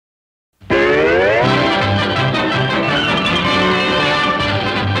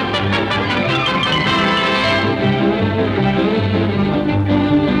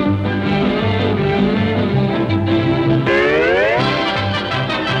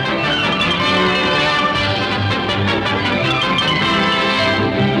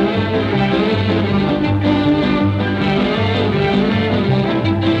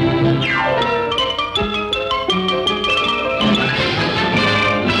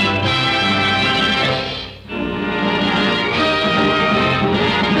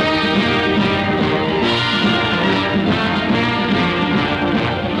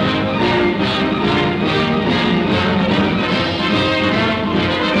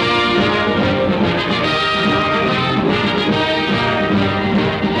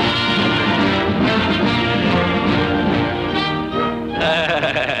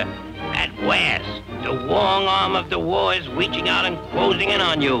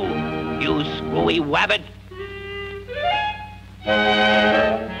on you, you screwy wabbit.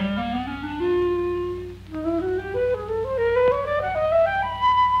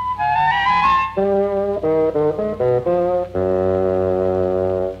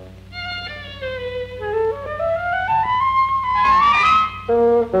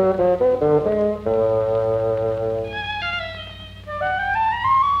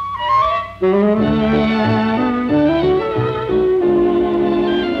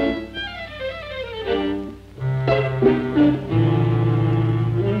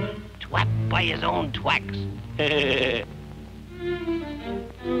 Twat by his own twacks.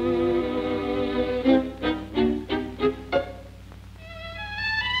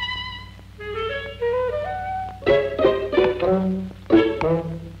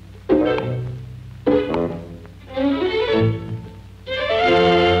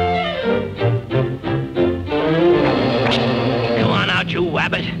 Come on out, you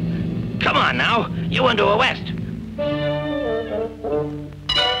wabbit. Come on now, you into a west.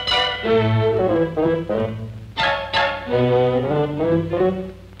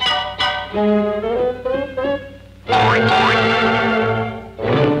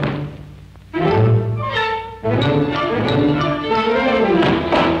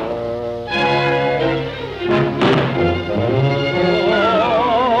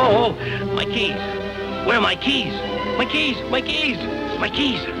 Oh, my keys. Where are my keys? My keys, my keys, my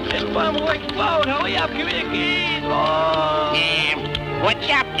keys. It's one working phone. Hurry up, give me the keys. Oh. What's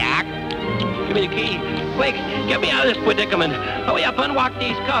up, Doc? Give me the key. Quick, get me out of this predicament. Hurry up, unlock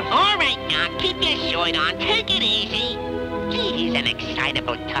these cuffs. All right, Doc. Keep your shirt on. Take it easy. Gee, he's an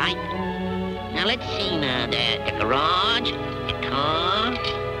excitable type. Now, let's see now. The garage, the car,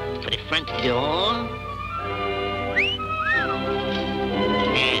 for the front door,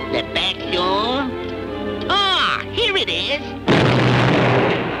 and the back door. Ah, here it is.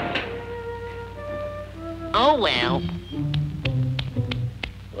 Oh, well.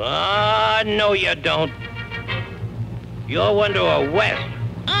 Ah, no you don't. You're under arrest.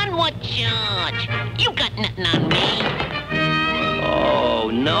 On what charge? You got nothing on me. Oh,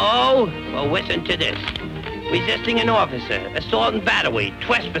 no? Well, listen to this. Resisting an officer, assault and battery,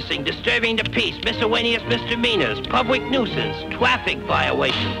 trespassing, disturbing the peace, miscellaneous misdemeanors, public nuisance, traffic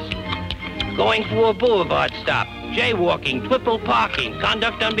violations, going through a boulevard stop, jaywalking, triple parking,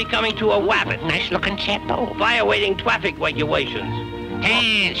 conduct unbecoming to a wabbit, Nice looking chapo. violating traffic regulations.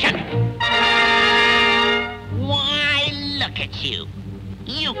 Attention! Why, look at you.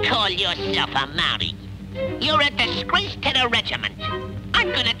 You call yourself a Mountie. You're a disgrace to the regiment.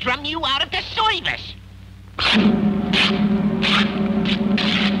 I'm gonna drum you out of the service.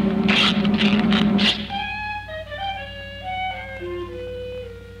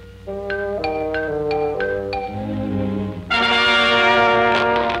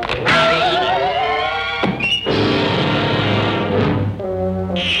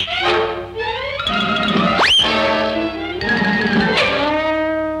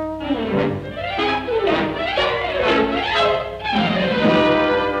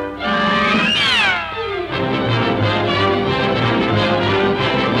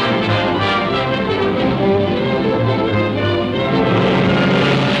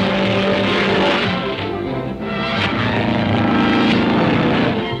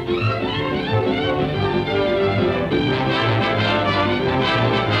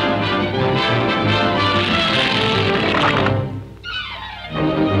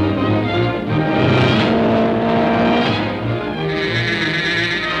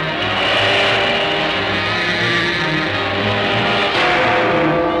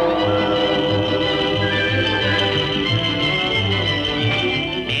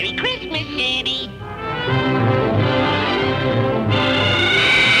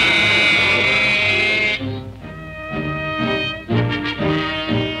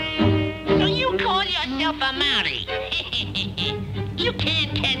 You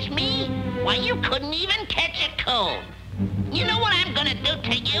can't catch me. Why, you couldn't even catch a cold. You know what I'm gonna do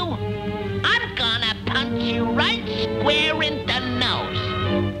to you? I'm gonna punch you right square in the nose.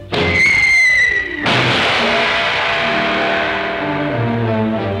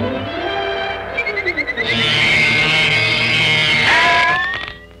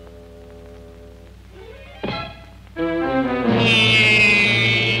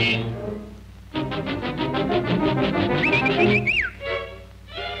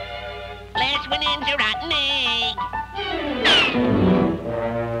 Last one in's a rotten egg.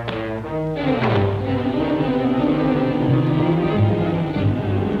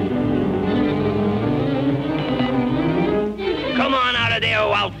 Come on out of there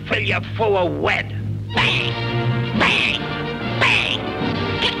or I'll fill you full of lead. Bang! Bang! Bang!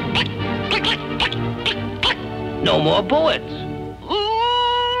 No more bullets.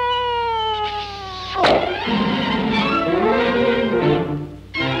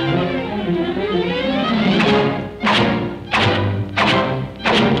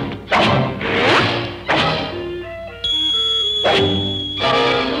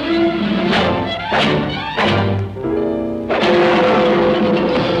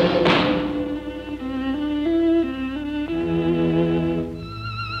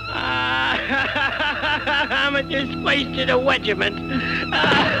 I'm a disgrace to the regiment.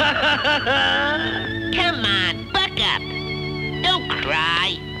 Come on, buck up. Don't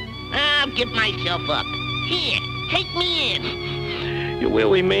cry. I'll give myself up. Here, take me in. You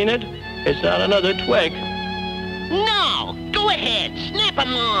really mean it? It's not another twig. No, go ahead, snap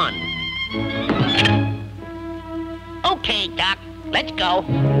 'em on. Okay, Doc, let's go.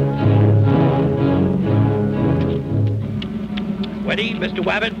 Ready, Mr.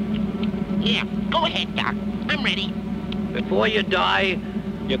 Wabbit? Yeah, go ahead, Doc. I'm ready. Before you die,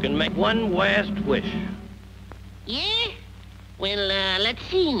 you can make one last wish. Yeah? Well, let's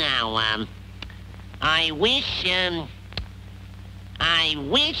see now. I wish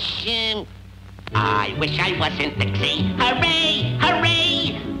I wish I wasn't Dixie. Hooray!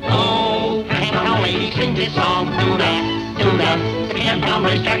 Hooray! Oh, Camptown ladies sing this song. Do that, do that. The Camptown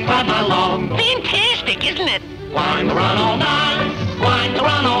racetrack right along. Fantastic, isn't it? Wine to run all night, wine to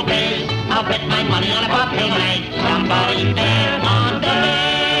run all day. I'll bet my money on a buffet night. Somebody there.